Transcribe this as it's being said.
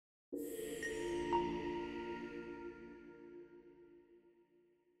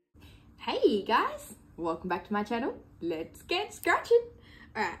Hey guys, welcome back to my channel. Let's get scratching.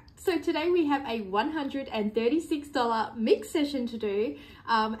 Alright, so today we have a $136 mix session to do.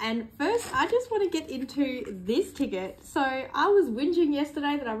 And first I just want to get into this ticket. So I was whinging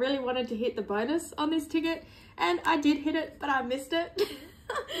yesterday that I really wanted to hit the bonus on this ticket, and I did hit it, but I missed it.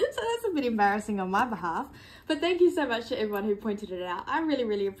 So that's a bit embarrassing on my behalf, but thank you so much to everyone who pointed it out. I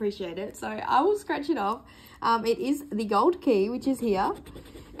really appreciate it. So I will scratch it off. It is the gold key, which is here.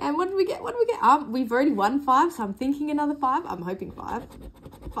 And what did we get? We've already won 5, so I'm thinking another 5. I'm hoping 5.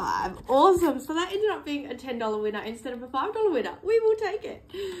 5. Awesome. So that ended up being a $10 winner instead of a $5 winner. We will take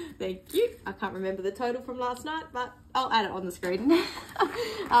it. Thank you. I can't remember the total from last night, but I'll add it on the screen.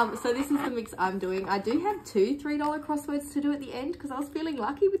 So this is the mix I'm doing. I do have 2 $3 crosswords to do at the end because I was feeling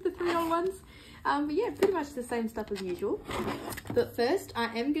lucky with the $3 ones. But yeah, pretty much the same stuff as usual. But first,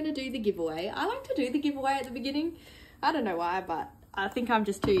 I am going to do the giveaway. I like to do the giveaway at the beginning. I don't know why, but I think I'm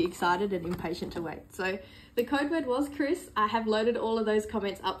just too excited and impatient to wait. So the code word was Chris. I have loaded all of those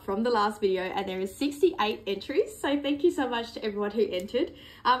comments up from the last video, and there is 68 entries. So thank you so much to everyone who entered.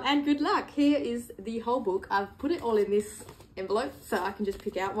 And good luck. Here is the whole book. I've put it all in this envelope so I can just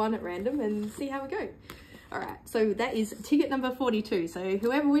pick out one at random and see how we go. All right, so that is ticket number 42. So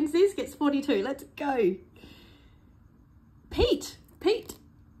whoever wins this gets 42. Let's go. Pete,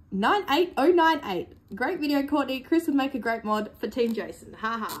 98098. Great video, Courtney. Chris would make a great mod for Team Jason.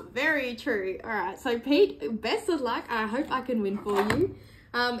 Haha, very true. All right, so Pete, best of luck. I hope I can win for you.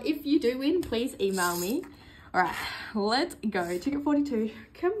 If you do win, please email me. All right, let's go. Ticket 42.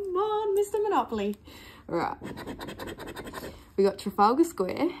 Come on, Mr. Monopoly. All right. We got Trafalgar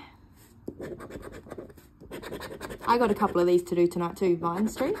Square. I got a couple of these to do tonight too. Vine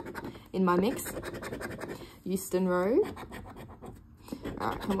Street in my mix. Euston Road. All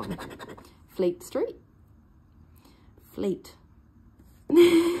right, come on. Fleet Street. Fleet.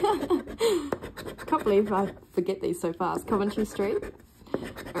 Can't believe I forget these so fast. Coventry Street.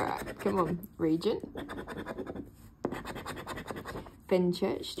 All right, come on. Regent.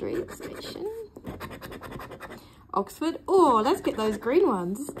 Fenchurch Street Station. Oxford. Oh, let's get those green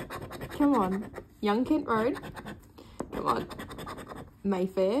ones. Come on. Young Kent Road. Come on.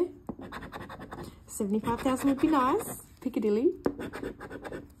 Mayfair. 75,000 would be nice. Piccadilly.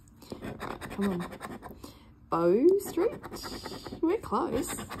 Right, come on. Bow Street. We're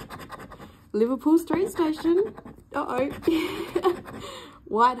close. Liverpool Street Station. Uh-oh.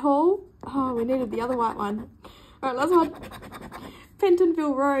 Whitehall. Oh, we needed the other white one. All right, last one.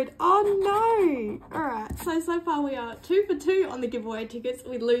 Pentonville Road. Oh no! Alright, so far we are 2 for 2 on the giveaway tickets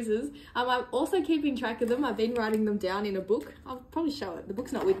with losers. I'm also keeping track of them. I've been writing them down in a book. I'll probably show it. The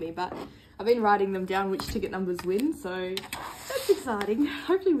book's not with me, but I've been writing them down which ticket numbers win, so that's exciting.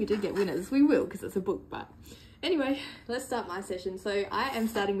 Hopefully we do get winners. We will, because it's a book, but anyway, let's start my session. So I am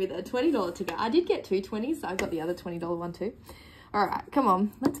starting with a $20 ticket. I did get 2 20s, so I got the other $20 one too. All right, come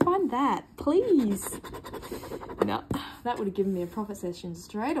on, let's find that, please. No, that would have given me a profit session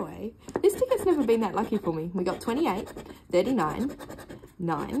straight away. This ticket's never been that lucky for me. We got 28, 39,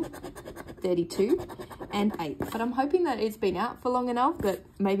 9, 32, and 8. But I'm hoping that it's been out for long enough that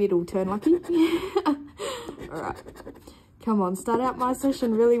maybe it'll turn lucky. All right, come on, start out my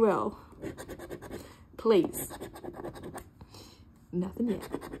session really well. Please. Nothing yet.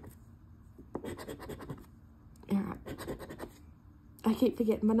 All right. I keep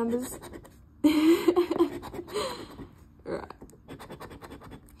forgetting my numbers. Right.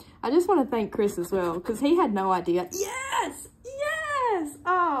 I just want to thank Chris as well, because he had no idea. Yes! Yes!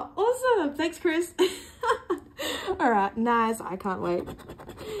 Oh, awesome! Thanks, Chris. Alright, nice. I can't wait.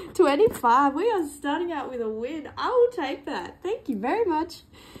 25. We are starting out with a win. I will take that. Thank you very much.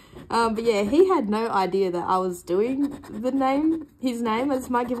 But yeah, he had no idea that I was doing his name as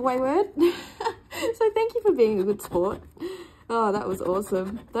my giveaway word. So thank you for being a good sport. Oh, that was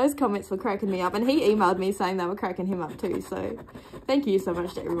awesome. Those comments were cracking me up, and he emailed me saying they were cracking him up too. So thank you so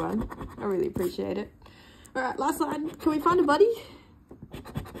much to everyone. I really appreciate it. All right, last line. Can we find a buddy?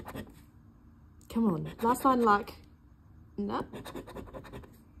 Come on. Last line, like. No.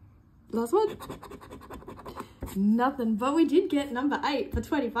 Last one. Nothing, but we did get number 8 for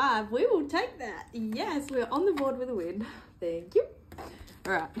 25. We will take that. Yes, we're on the board with a win. Thank you.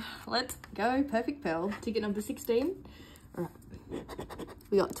 All right, let's go. Perfect Pearl. Ticket number 16. All right.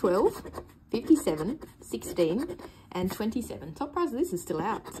 We got 12, 57, 16, and 27. Top prize of this is still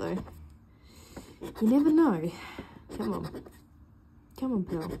out, so you never know. Come on. Come on,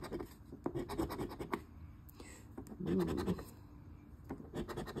 Pearl. Ooh.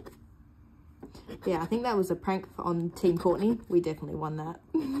 Yeah, I think that was a prank on Team Courtney. We definitely won that.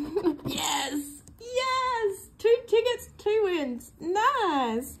 Yes! Yes! 2 tickets, 2 wins.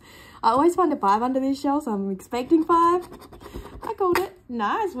 Nice! I always find a 5 under this shell, so I'm expecting 5. I called it.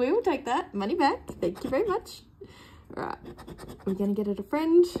 Nice, we will take that. Money back. Thank you very much. Alright, we're going to get it a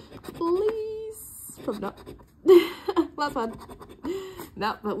friend. Please. Probably not. Last one.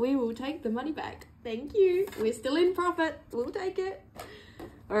 No, but we will take the money back. Thank you. We're still in profit. We'll take it.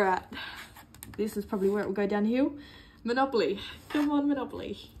 Alright. This is probably where it will go downhill. Monopoly. Come on,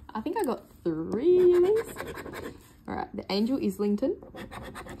 Monopoly. I think I got 3 of these. Alright, the Angel Islington.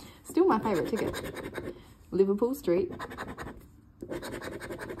 Still my favourite ticket. Liverpool Street.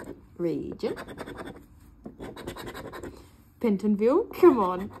 Regent. Pentonville. Come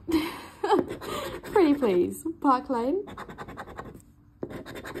on. Pretty please. Park Lane.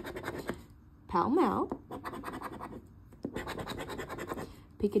 Pall Mall.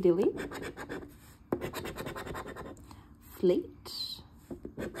 Piccadilly. Fleet.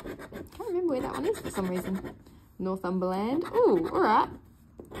 Can't remember where that one is for some reason. Northumberland. Oh, alright.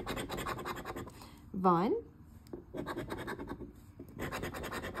 Vine.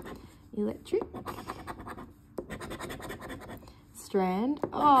 Electric. Strand.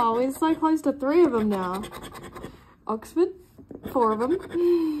 Oh, we're so close to 3 of them now. Oxford. 4 of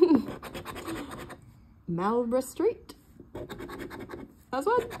them. Marlborough Street. Last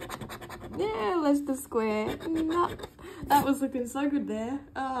one. Yeah, Leicester Square. No, that was looking so good there.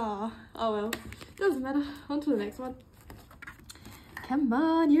 Oh well. Doesn't matter. On to the next one. Come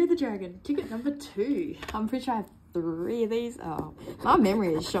on, you're the dragon. Ticket number 2. I'm pretty sure I have 3 of these. Oh, my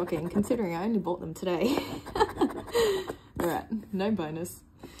memory is shocking considering I only bought them today. Alright, no bonus.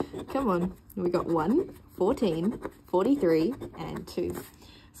 Come on. We got 1, 14, 43, and 2.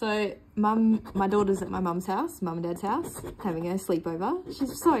 So, my daughter's at my mum's house, mum and dad's house, having a sleepover.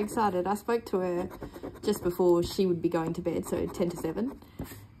 She's so excited. I spoke to her just before she would be going to bed, so 10 to 7.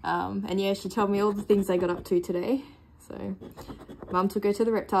 And yeah, she told me all the things they got up to today. So, mum took her to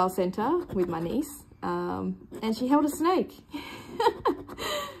the reptile centre with my niece, and she held a snake.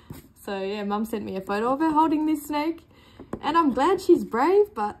 So yeah, mum sent me a photo of her holding this snake, and I'm glad she's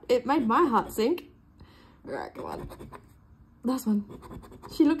brave, but it made my heart sink. Alright, come on. Last one.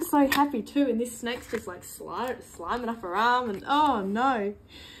 She looks so happy too, and this snake's just like sliming up her arm, and oh no.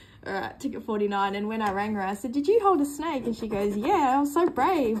 Alright, ticket 49, and when I rang her, I said, did you hold a snake? And she goes, yeah, I was so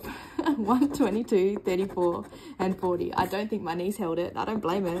brave. 1, 22, 34, and 40. I don't think my niece held it. I don't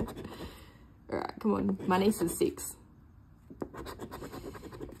blame her. Alright, come on. My niece is 6.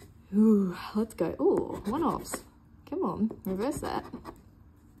 Ooh, let's go. Ooh, one-offs. Come on, reverse that.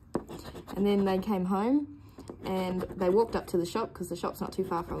 And then they came home, and they walked up to the shop, because the shop's not too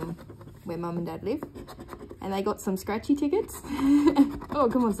far from where mum and dad live, and they got some scratchy tickets. Oh,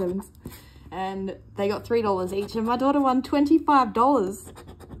 come on, 7s. And they got $3 each, and my daughter won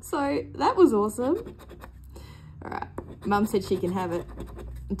 $25. So that was awesome. Alright, mum said she can have it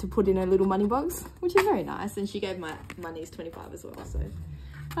to put in her little money box, which is very nice, and she gave my niece 25 as well, so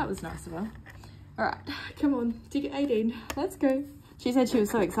that was nice of her. Alright, come on, ticket 18, let's go. She said she was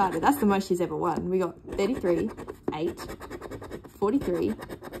so excited. That's the most she's ever won. We got 33, 8, 43,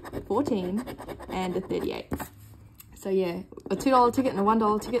 14, and a 38. So yeah, a $2 ticket and a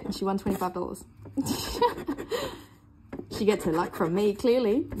 $1 ticket, and she won $25. She gets her luck from me,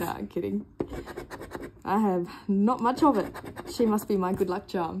 clearly. No, I'm kidding. I have not much of it. She must be my good luck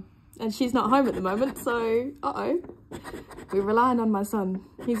charm. And she's not home at the moment, so uh-oh. We're relying on my son.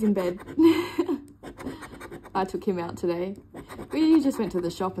 He's in bed. I took him out today. We just went to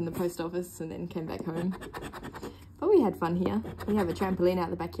the shop and the post office and then came back home. But we had fun here. We have a trampoline out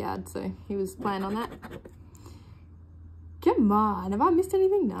the backyard, so he was playing on that. Come on, have I missed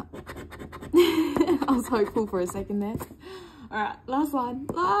anything? No. I was hopeful for a second there. Alright, last line.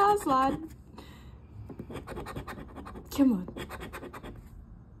 Last line. Come on.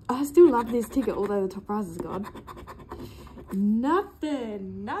 I still love this ticket, although the top prize is gone.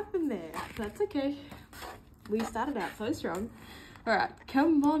 Nothing there. That's okay. We started out so strong. Alright,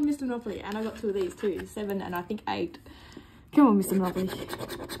 come on, Mr. Monopoly. And I got 2 of these too. 7 and I think 8. Come on, Mr. Monopoly.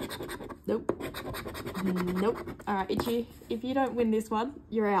 Nope. Nope. Alright, Itchy. If you don't win this one,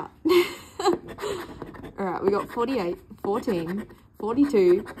 you're out. Alright, we got 48, 14,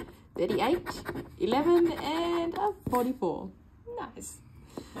 42, 38, 11, and a 44. Nice.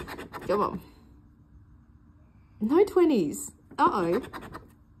 Come on. No 20s. Uh-oh.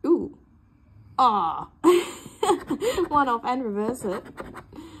 Ooh. Ah. One off and reverse it.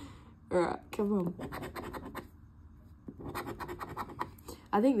 Alright, come on.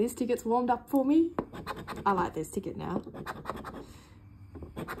 I think this ticket's warmed up for me. I like this ticket now.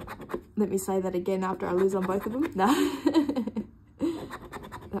 Let me say that again after I lose on both of them. No.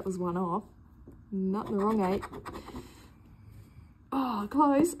 That was one off. Not the wrong 8. Oh,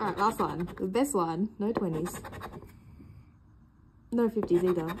 close. Alright, last line. The best line. No 20s. No 50s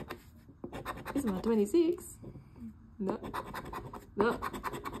either. This is my 26. No. No.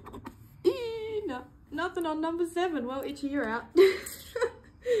 No. Nothing on number 7. Well, Itchy, you're out.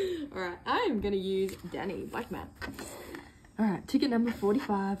 Alright, I am going to use Danny, Black Mat. Alright, ticket number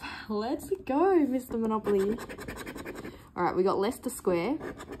 45. Let's go, Mr. Monopoly. Alright, we got Leicester Square.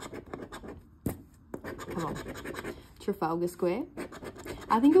 Come on. Trafalgar Square.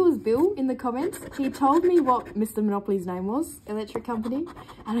 I think it was Bill in the comments. He told me what Mr. Monopoly's name was, electric company,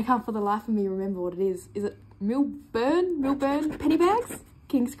 and I can't for the life of me remember what it is. Is it Milburn Pennybags?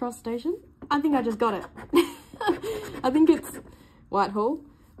 King's Cross Station? I think I just got it. I think it's Whitehall.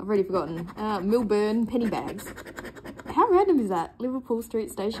 I've already forgotten. Milburn Pennybags. How random is that? Liverpool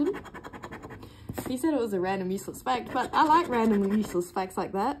Street Station? He said it was a random useless fact, but I like random useless facts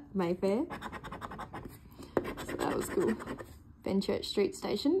like that. Mayfair. So that was cool. Fenchurch Street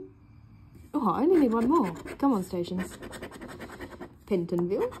Station. Oh, I only need one more. Come on, stations.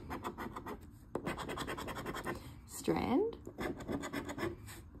 Pentonville. Strand.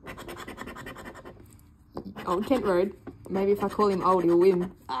 Old Kent Road. Maybe if I call him old, he'll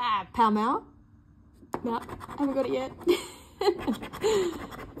win. Ah, Pall Mall. No, haven't got it yet.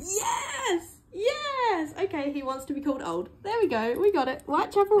 Yes! Yes! Okay, he wants to be called old. There we go. We got it.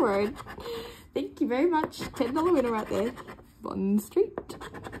 Whitechapel Road. Thank you very much. $10 winner right there. Bond Street.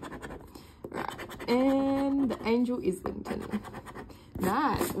 Right. And the Angel Islington.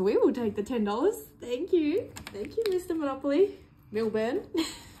 Nice. We will take the $10. Thank you. Thank you, Mr. Monopoly. Milburn.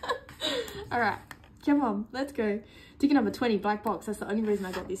 Alright. Come on. Let's go. Ticket number 20, Black Box. That's the only reason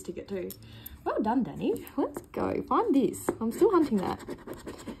I got this ticket too. Well done, Danny. Let's go. Find this. I'm still hunting that.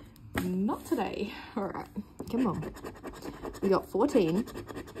 Not today. Alright. Come on. We got 14,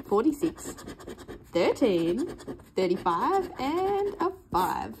 46, 13, 35, and a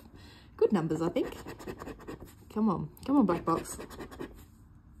 5. Good numbers, I think. Come on. Come on, Black Box.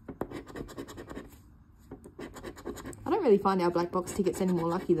 I don't really find our Black Box tickets any more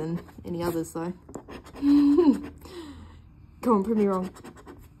lucky than any others, though. Come on, prove me wrong.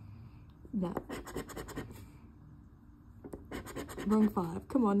 No. Wrong 5.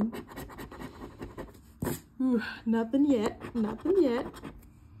 Come on. Ooh, nothing yet. Nothing yet.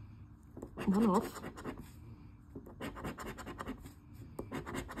 One off.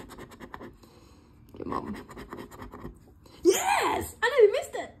 Come on. Yes! I nearly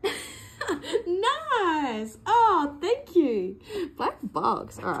missed it. Nice. Oh, thank you. Black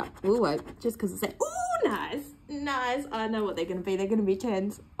Box. All right, we'll wait. Just because it said, ooh, nice. Nice. I know what they're going to be. They're going to be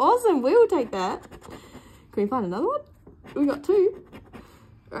 10s. Awesome. We will take that. Can we find another one? We got 2.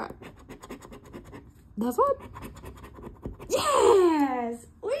 All right. That's one. Yes!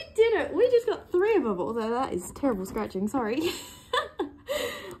 We did it. We just got 3 of them. Although that is terrible scratching. Sorry.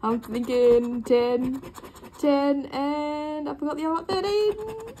 I'm thinking 10, 10, and I forgot the other one.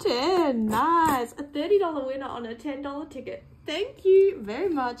 13, 10. Nice. A $30 winner on a $10 ticket. Thank you very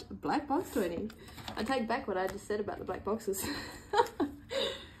much, Black Box 20. I take back what I just said about the black boxes.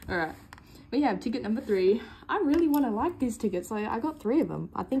 Alright. We have ticket number 3. I really want to like this ticket, so I got 3 of them.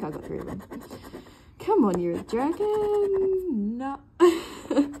 I think I got 3 of them. Come on, you're a dragon. No.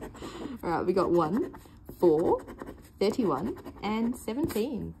 Alright, we got 1, 4, 31, and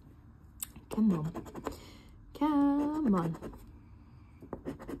 17. Come on. Come on.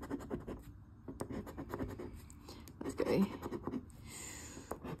 Let's go.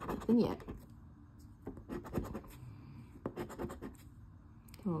 Nothing yet.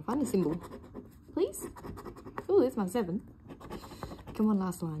 Come on, find a symbol. Please? Oh, there's my 7. Come on,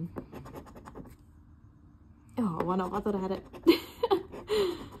 last line. Oh, one off. I thought I had it.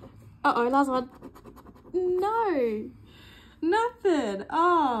 Uh-oh, last one. No. Nothing.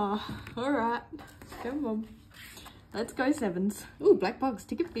 Oh, alright. Come on. Let's go 7s. Ooh, Black Box,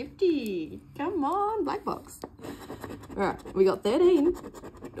 ticket 50. Come on, Black Box. Alright, we got 13.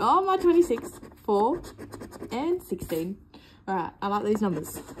 Oh, my 26. 4 and 16. Alright, I like these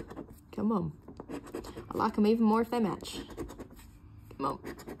numbers. Come on. I like them even more if they match. Come on.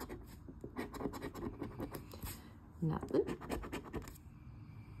 Nothing.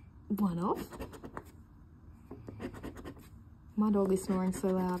 1 off. My dog is snoring so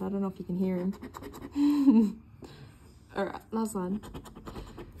loud. I don't know if you can hear him. Alright, last one.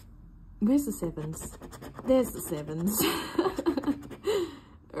 Where's the 7s? There's the 7s.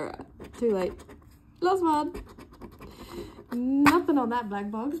 Alright, too late. Last one. Nothing on that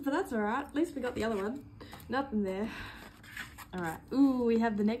black box, but that's alright. At least we got the other one. Nothing there. All right. Ooh, we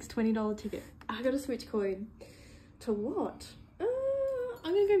have the next $20 ticket. I gotta switch coin. To what?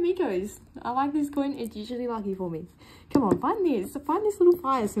 I'm gonna go Miko's. I like this coin. It's usually lucky for me. Come on, find this. Find this little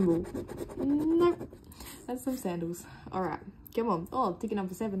fire symbol. Nope. That's some sandals. All right. Come on. Oh, ticket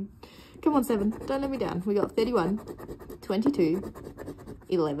number 7. Come on, 7. Don't let me down. We got 31, 22,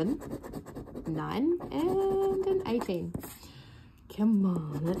 11, 9, and an 18. Come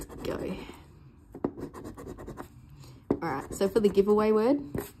on, let's go. Alright, so for the giveaway word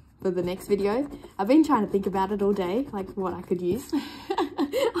for the next video, I've been trying to think about it all day, like what I could use.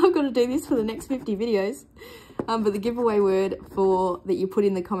 I've got to do this for the next 50 videos. But the giveaway word that you put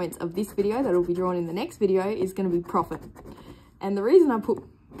in the comments of this video that will be drawn in the next video is going to be profit. And the reason I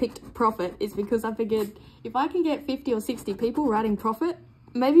picked profit is because I figured if I can get 50 or 60 people writing profit,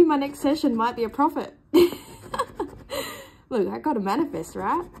 maybe my next session might be a profit. Look, I got to manifest,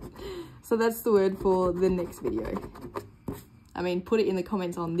 right? So that's the word for the next video. I mean, put it in the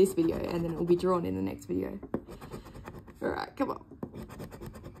comments on this video and then it will be drawn in the next video. Alright, come on.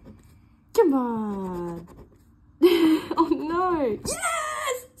 Come on. Oh no.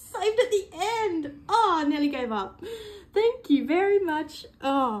 Yes! Saved at the end. Oh, I nearly gave up. Thank you very much.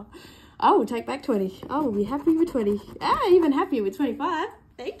 Oh, I will take back 20. I will be happy with 20. Even happier with 25.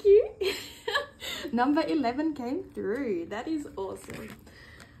 Thank you. Number 11 came through. That is awesome.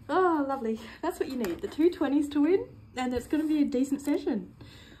 Oh, lovely. That's what you need. The 2 20s to win. And it's going to be a decent session.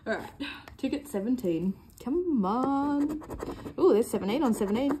 All right. Ticket 17. Come on. Oh, there's 17 on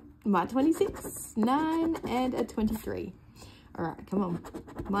 17. My 26, 9, and a 23. All right, come on.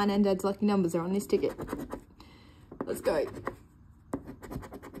 Mine and Dad's lucky numbers are on this ticket. Let's go.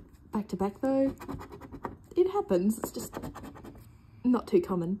 Back to back though. It happens. It's just not too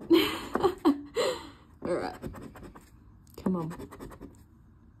common. All right. Come on.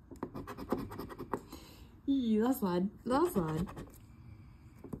 Yeah, last slide. Last slide.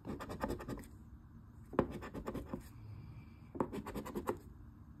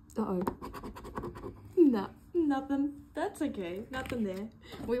 Uh-oh. No, nothing. That's okay. Nothing there.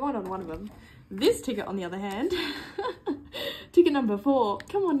 We won on one of them. This ticket, on the other hand, ticket number 4.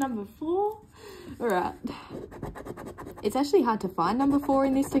 Come on, number 4. All right. It's actually hard to find number 4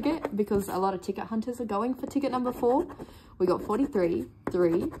 in this ticket because a lot of ticket hunters are going for ticket number 4. We got 43,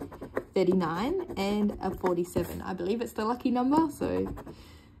 3, 39, and a 47. I believe it's the lucky number, so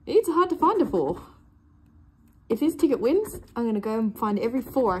it's hard to find a 4. If this ticket wins, I'm going to go and find every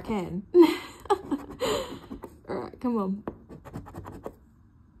 4 I can. All right, come on.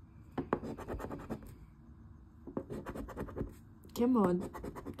 Come on.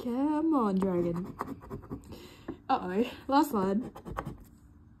 Come on, dragon. Uh-oh. Last slide.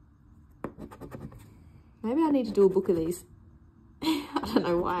 Maybe I need to do a book of these. I don't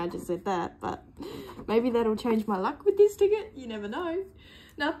know why I just said that, but maybe that'll change my luck with this ticket. You never know.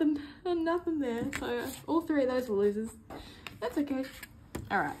 Nothing there. So all 3 of those were losers. That's okay.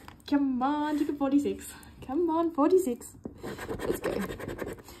 All right. Come on, ticket 46. Come on, 46. Let's go.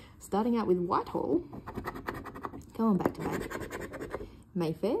 Starting out with Whitehall. Come on, back to back.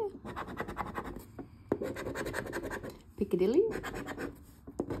 Mayfair. Piccadilly.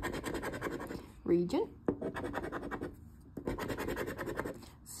 Regent.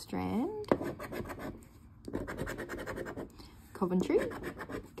 Strand. Coventry.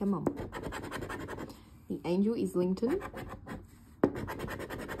 Come on. The Angel Islington.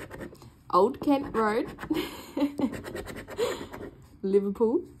 Old Kent Road.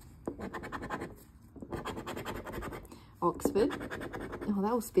 Liverpool. Oxford. Oh,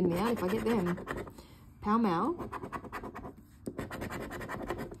 that will spin me out if I get them. Pall Mall.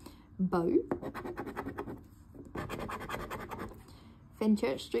 Bow.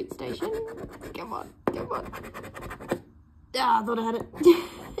 Fenchurch Street Station. Come on, come on. Ah, I thought I had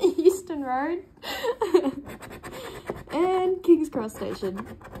it. Euston Road. And King's Cross Station.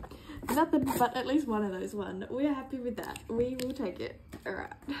 Nothing but at least one of those won. We are happy with that. We will take it.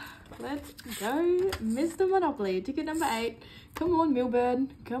 Alright. Let's go. Mr. Monopoly. Ticket number 8. Come on,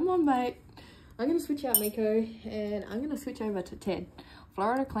 Milburn. Come on, mate. I'm going to switch out Miko and I'm going to switch over to Ted.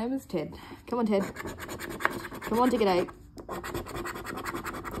 Florida Claimers Ted. Come on, Ted. Come on, ticket 8.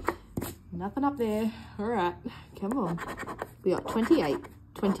 Nothing up there. Alright. Come on. We got 28,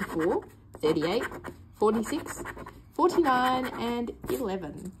 24, 38, 46, 49, and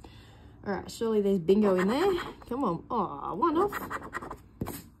 11. Alright, surely there's bingo in there. Come on. Oh, one off.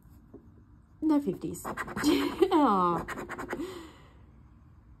 No 50s. Oh.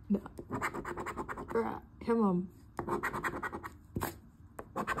 No. Alright, come on.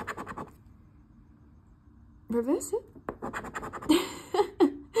 Reverse it.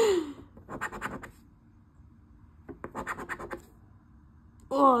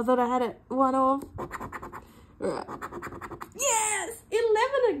 I thought I had it. One off. Alright. Yes!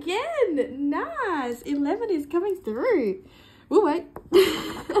 11 again! Nice! 11 is coming through. We'll wait.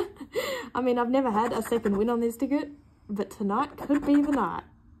 I mean, I've never had a second win on this ticket, but tonight could be the night.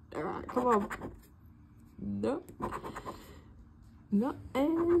 Alright, come on. No. No,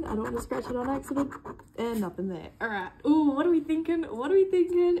 and I don't want to scratch it on accident. And nothing there. Alright. Ooh, what are we thinking? What are we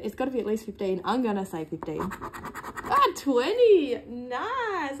thinking? It's got to be at least 15. I'm going to say 15. Ah, 20.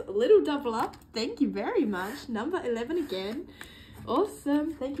 Nice. A little double up. Thank you very much. Number 11 again.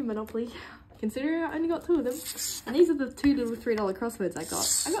 Awesome. Thank you, Monopoly. Considering I only got 2 of them. And these are the 2 little $3 crosswords I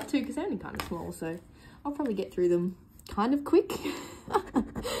got. I got 2 because they're only kind of small, so I'll probably get through them kind of quick.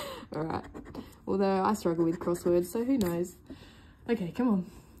 Alright. Although I struggle with crosswords, so who knows. Okay, come on.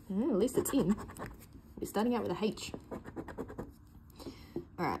 At least it's in. We're starting out with a H.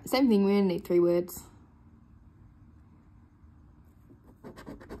 Alright, same thing, we're gonna need 3 words.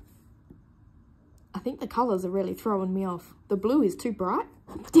 I think the colours are really throwing me off. The blue is too bright.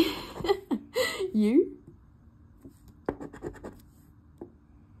 You?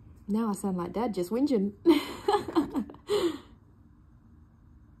 Now I sound like Dad, just whinging.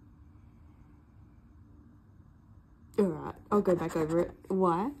 Alright, I'll go back over it.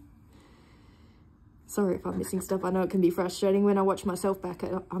 Why? Sorry if I'm missing stuff. I know it can be frustrating when I watch myself back.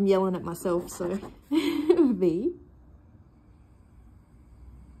 I'm yelling at myself, so. V.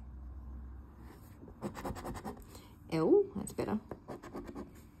 L, that's better.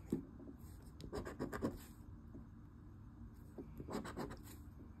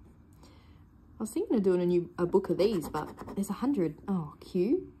 I was thinking of doing a book of these, but there's 100. Oh,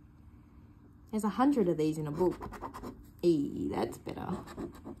 Q. There's 100 of these in a book. E, that's better.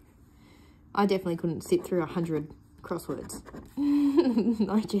 I definitely couldn't sit through 100 crosswords.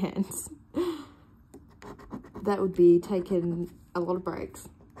 No chance. That would be taking a lot of breaks.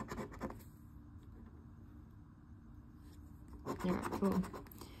 Alright, come on.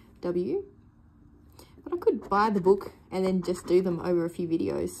 W. But I could buy the book and then just do them over a few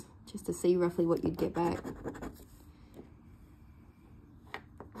videos, just to see roughly what you'd get back.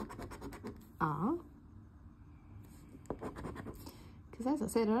 R. Because as I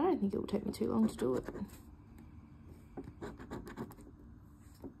said, I don't think it will take me too long to do it.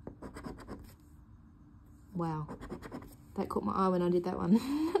 Wow. That caught my eye when I did that one.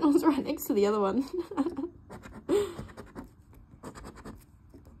 I was right next to the other one.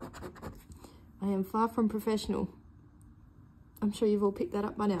 I am far from professional. I'm sure you've all picked that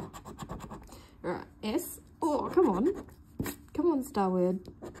up by now. Alright, S. Oh, come on. Come on, star word.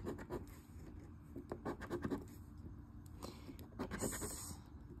 S.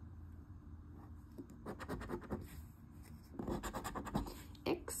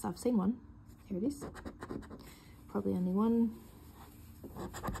 X. I've seen one. Here it is. Probably only one.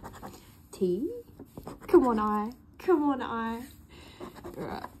 T. Come on, I. Come on, I.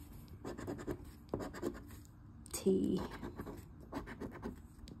 Alright. T.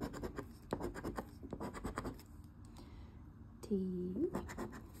 T.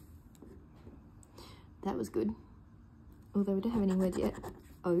 That was good. Although we don't have any words yet.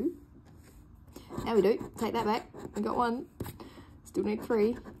 O. Now we do. Take that back. We got 1. Still need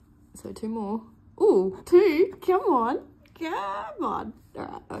 3. So 2 more. Ooh, 2. Come on. Come on.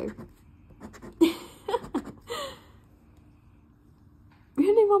 Alright, O. We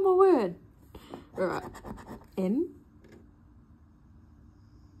only need 1 more word. Alright. M.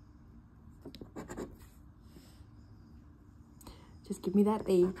 Just give me that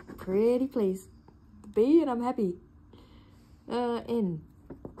B. Pretty please. B and I'm happy. N.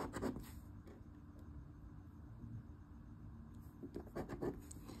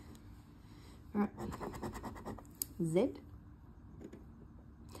 Alright. Z.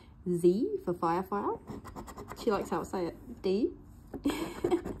 Z for fire. She likes how I say it. D.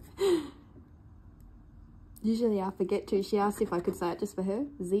 Usually I forget to. She asked if I could say it just for her.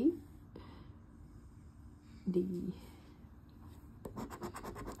 Z. D.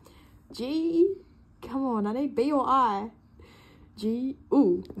 G. Come on, I need B or I. G.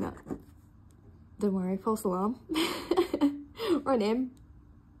 Ooh, no. Don't worry, false alarm. Or an M.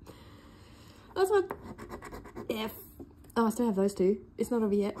 That's what. F. Oh, I still have those 2. It's not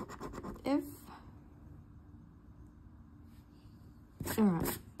over yet. F.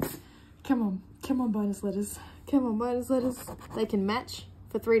 Alright. Come on. Come on, bonus letters. Come on, bonus letters. They can match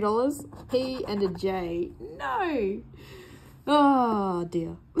for $3. P and a J. No. Oh,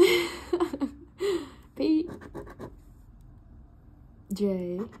 dear. P.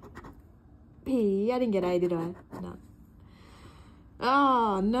 J. P. I didn't get A, did I? No.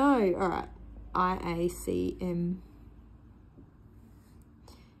 Oh, no. Alright. I, A, C, M.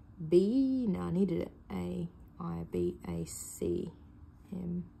 B, no, I needed it. A, I, B, A, C,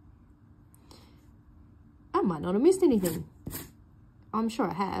 M. I might not have missed anything. I'm sure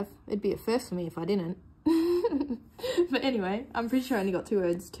I have. It'd be a first for me if I didn't. But anyway, I'm pretty sure I only got 2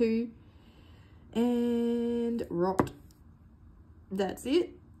 words. 2 and rot. That's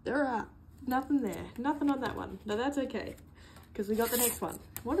it. Alright. Nothing there. Nothing on that one. No, that's okay. Because we got the next one.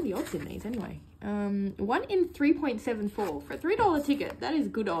 What are the odds in these anyway? 1 in 3.74 for a $3 ticket. That is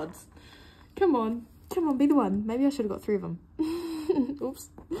good odds. Come on. Come on, be the one. Maybe I should have got 3 of them. Oops.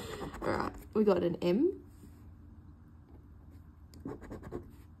 Alright. We got an M.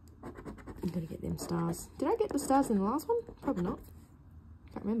 I'm gonna get them stars. Did I get the stars in the last one? Probably not.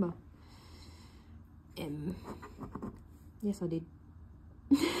 Can't remember. M. Yes, I did.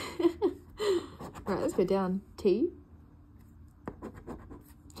 Right, let's go down. T.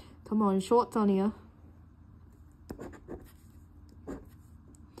 Come on, shorts on here.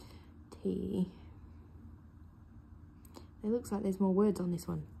 T. It looks like there's more words on this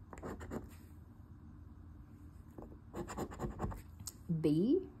one.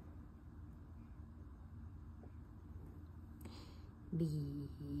 B. B.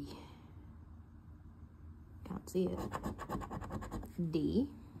 Can't see it. D.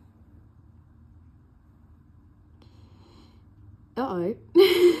 Uh-oh.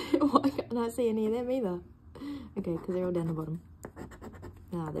 Why can't I see any of them either? Okay, because they're all down the bottom.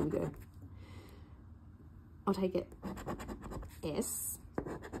 Ah, there we go. I'll take it. S.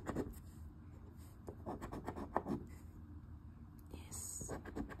 S.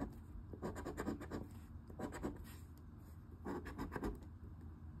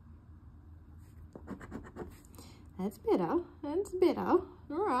 That's better. That's better.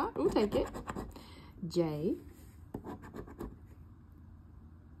 Alright, we'll take it. J.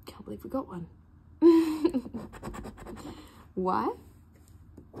 Can't believe we got one. Y.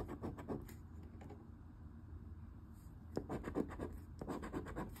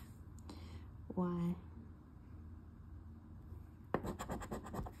 Y.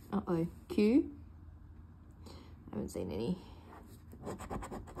 Uh-oh. Q. I haven't seen any.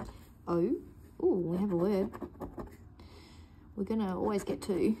 O. Ooh, we have a word. We're gonna always get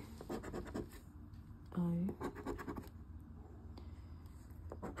 2. O.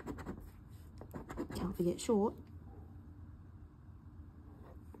 Can't forget short.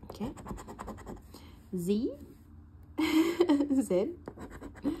 Okay. Z. Z.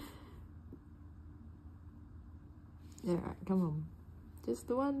 Alright, come on. Just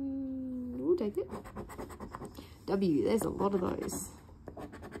the one. We'll take it. W. There's a lot of those.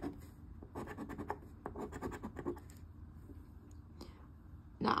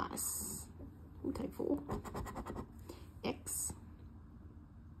 Nice. We'll take 4. X.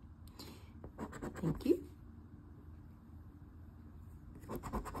 Thank you.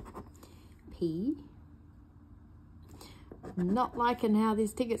 P. Not liking how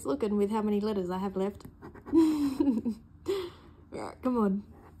this ticket's looking with how many letters I have left. Alright, come on.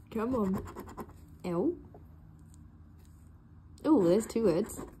 Come on. L. Oh, there's 2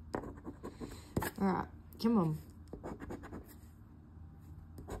 words. Alright, come on.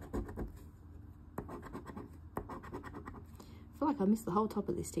 I feel like I missed the whole top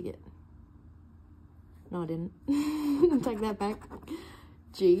of this ticket. No, I didn't. Take that back.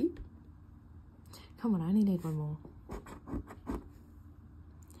 G. Come on, I only need 1 more.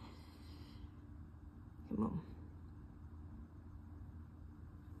 Come on.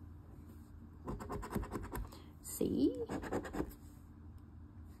 C.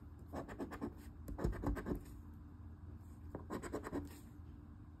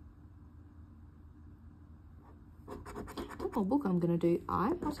 What book I'm gonna do?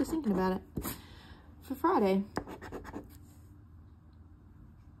 I was just thinking about it for Friday.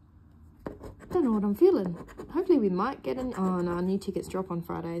 Don't know what I'm feeling. Hopefully we might get an... Oh no, new tickets drop on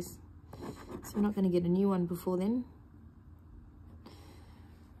Fridays, so we're not going to get a new one before then.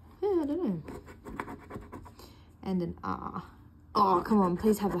 Yeah, I don't know. And an R. Oh, come on,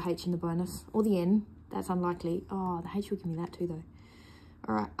 please have the H in the bonus. Or the N. That's unlikely. Oh, the H will give me that too though.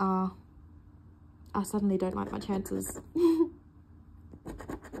 Alright, R. I suddenly don't like my chances.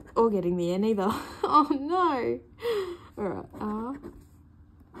 Or getting the N either. Oh no. Alright, R.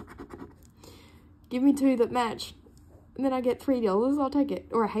 Give me 2 that match. And then I get $3. I'll take it.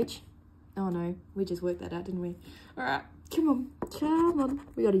 Or a H. Oh no, we just worked that out, didn't we? Alright, come on. Come on.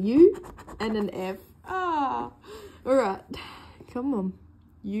 We got a U and an F. Ah. Alright. Come on.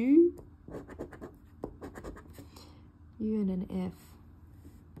 U. U and an F.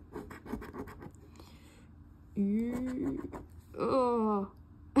 U. Oh.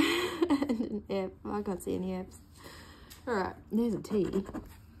 And an F. I can't see any Fs. Alright, there's a T.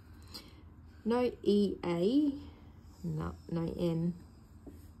 No E-A. No N.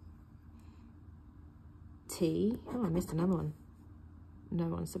 T. Oh, I missed another one. No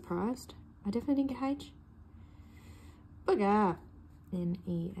one's surprised. I definitely didn't get H. Bugger.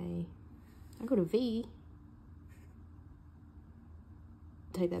 N-E-A. I got a V.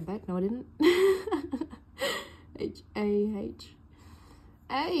 Take that back. No, I didn't. H-A-H.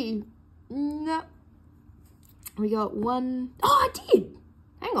 A. No. We got one. Oh, I did.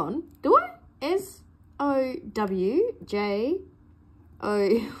 Hang on. Do I? S-O-W-J-O.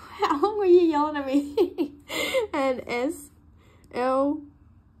 How long were you yelling at me? And S-L.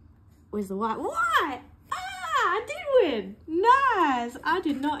 Where's the white? What? I did win. Nice. I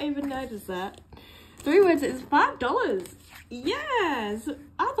did not even notice that. 3 words is $5. Yes.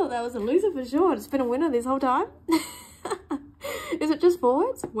 I thought that was a loser for sure. It's been a winner this whole time. Is it just 4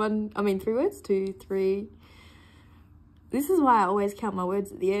 words? 3 words. 2, 3. This is why I always count my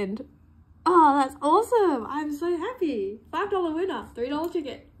words at the end. Oh, that's awesome. I'm so happy. $5 winner. $3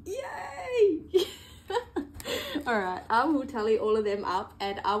 ticket. Yay. Alright, I will tally all of them up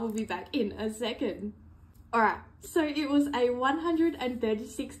and I will be back in a second. Alright, so it was a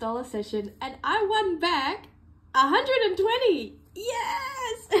 $136 session and I won back $120.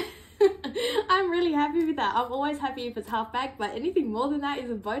 Yes! I'm really happy with that. I'm always happy if it's half back, but anything more than that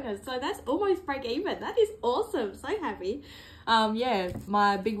is a bonus. So that's almost break even. That is awesome. So happy. Yeah,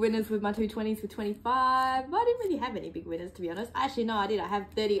 my big winners with my 220s were 25. I didn't really have any big winners, to be honest. Actually, no, I did. I have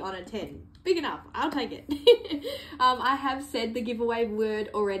 30 on a 10. Big enough. I'll take it. I have said the giveaway word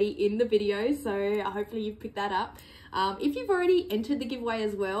already in the video, so hopefully you've picked that up. If you've already entered the giveaway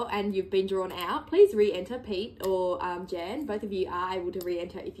as well and you've been drawn out, please re-enter. Pete or Jan, both of you are able to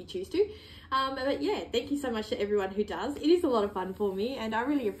re-enter if you choose to. But yeah, thank you so much to everyone who does. It is a lot of fun for me and I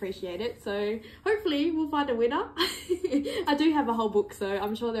really appreciate it. So hopefully we'll find a winner. I do have a whole book, so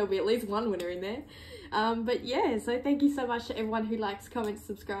I'm sure there'll be at least one winner in there. But yeah, so thank you so much to everyone who likes, comments,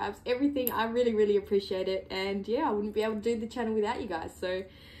 subscribes, everything. I really, really appreciate it. And yeah, I wouldn't be able to do the channel without you guys. So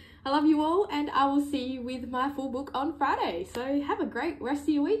I love you all and I will see you with my full book on Friday. So have a great rest of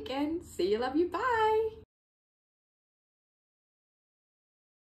your week and see you, love you, bye.